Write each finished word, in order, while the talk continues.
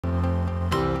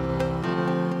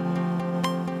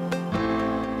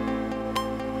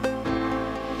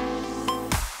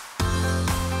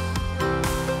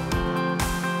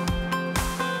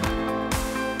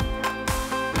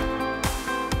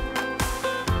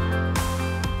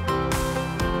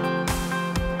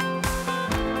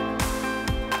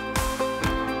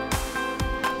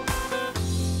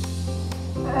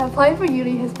Applying for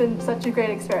uni has been such a great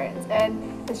experience,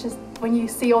 and it's just when you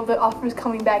see all the offers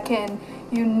coming back in,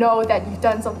 you know that you've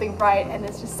done something right, and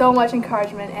it's just so much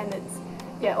encouragement, and it's,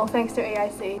 yeah, all thanks to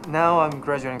AIC. Now I'm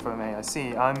graduating from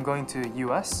AIC. I'm going to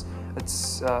US.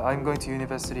 I'm going to a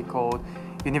university called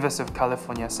University of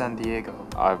California, San Diego.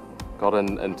 I've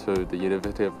gotten into the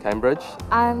University of Cambridge.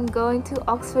 I'm going to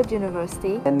Oxford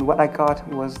University. And what I got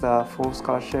was the full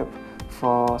scholarship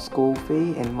for school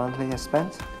fee and monthly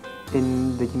expense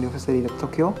in the University of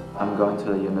Tokyo. I'm going to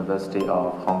the University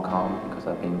of Hong Kong because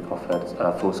I've been offered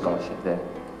a full scholarship there.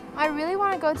 I really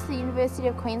want to go to the University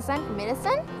of Queensland for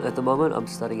medicine. At the moment I'm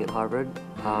studying at Harvard.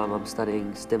 I'm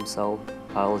studying stem cell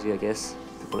biology, I guess,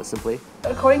 to put it simply.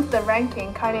 According to the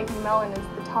ranking, Carnegie Mellon is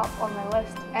the top on my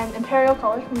list, and Imperial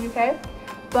College from UK.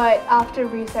 But after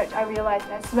research I realized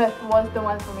that Smith was the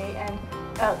one for me, and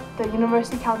the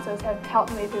university councils have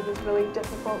helped me through this really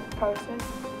difficult process.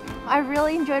 I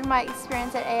really enjoyed my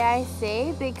experience at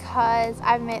AIC because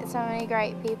I've met so many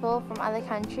great people from other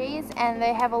countries, and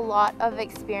they have a lot of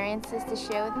experiences to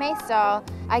share with me, so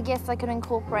I guess I could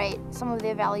incorporate some of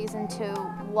their values into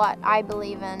what I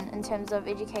believe in terms of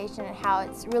education and how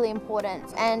it's really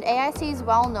important. And AIC is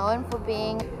well known for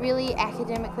being really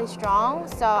academically strong,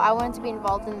 so I wanted to be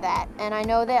involved in that, and I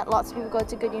know that lots of people go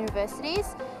to good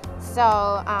universities, so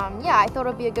yeah, I thought it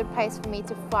would be a good place for me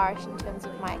to flourish in terms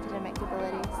of my academic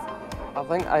abilities. I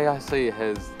think AIC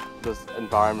has this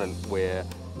environment where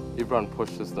everyone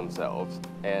pushes themselves,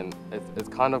 and it's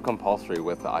kind of compulsory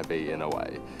with the IB in a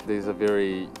way. There's a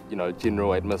very,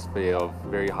 general atmosphere of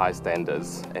very high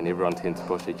standards, and everyone tends to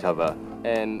push each other.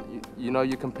 And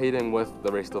you're competing with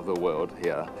the rest of the world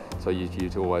here, so you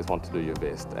always want to do your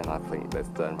best, and I think that's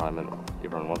the environment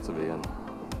everyone wants to be in.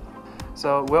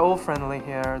 So we're all friendly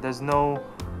here. There's no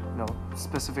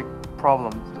specific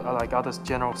problems like other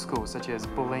general schools, such as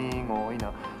bullying or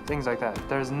things like that.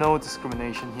 There's no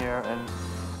discrimination here, and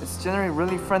it's generally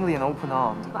really friendly and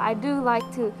open-armed. I do like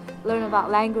to learn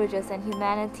about languages and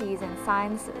humanities and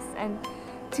sciences, and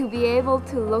to be able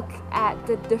to look at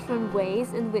the different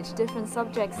ways in which different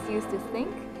subjects used to think,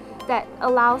 that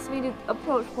allows me to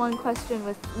approach one question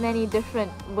with many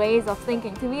different ways of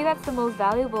thinking. To me, that's the most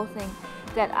valuable thing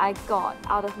that I got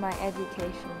out of my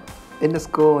education. In the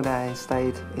school that I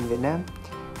stayed in Vietnam,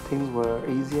 things were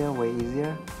way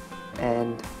easier,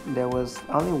 and there was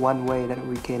only one way that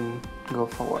we can go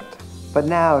forward. But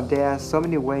now there are so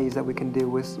many ways that we can deal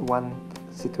with one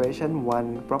situation,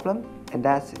 one problem, and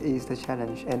that is the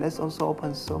challenge. And it's also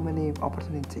opened so many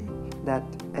opportunities that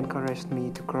encouraged me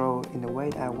to grow in the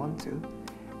way that I want to,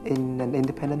 in an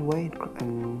independent way,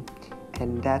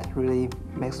 and that really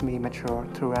makes me mature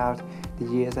throughout the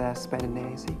years that I've spent in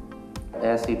AIC.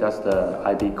 AIC does the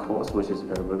IB course, which is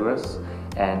very rigorous,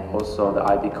 and also the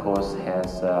IB course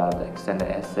has the extended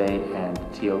essay and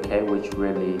TOK, which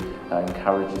really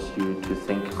encourages you to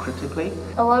think critically.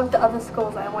 A lot of the other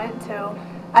schools I went to,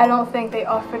 I don't think they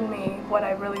offered me what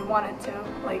I really wanted to,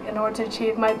 like in order to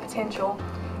achieve my potential.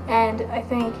 And I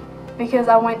think because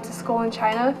I went to school in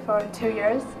China for 2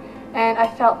 years, and I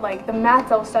felt like the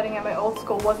maths I was studying at my old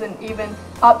school wasn't even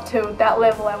up to that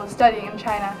level I was studying in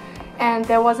China. And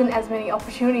there wasn't as many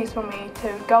opportunities for me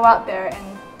to go out there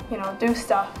and, do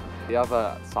stuff. The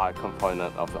other side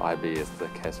component of the IB is the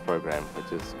CAS program,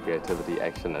 which is Creativity,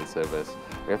 Action and Service.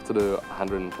 We have to do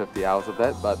 150 hours of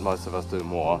that, but most of us do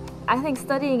more. I think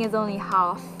studying is only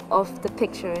half of the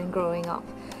picture in growing up.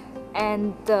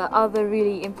 And the other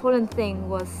really important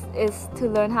thing is to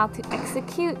learn how to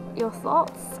execute your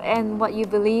thoughts and what you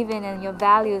believe in and your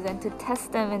values, and to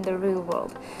test them in the real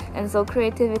world. And so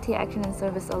Creativity, Action and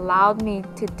Service allowed me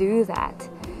to do that.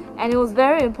 And it was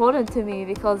very important to me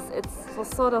because it was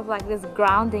sort of like this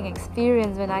grounding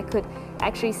experience when I could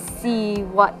actually see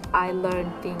what I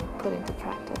learned being put into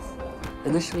practice.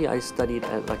 Initially I studied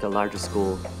at a larger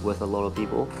school with a lot of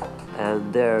people,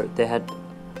 and they had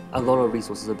a lot of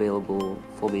resources available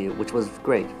for me, which was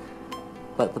great.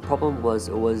 But the problem was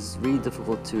it was really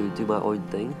difficult to do my own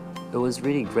thing. It was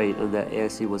really great in that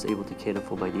AIC was able to cater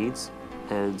for my needs,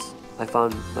 and I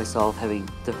found myself having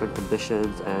different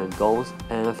ambitions and goals,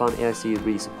 and I found AIC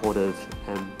really supportive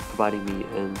and providing me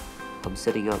in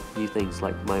setting up new things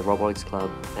like my robotics club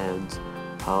and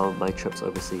my trips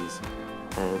overseas,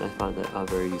 and I found that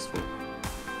very useful.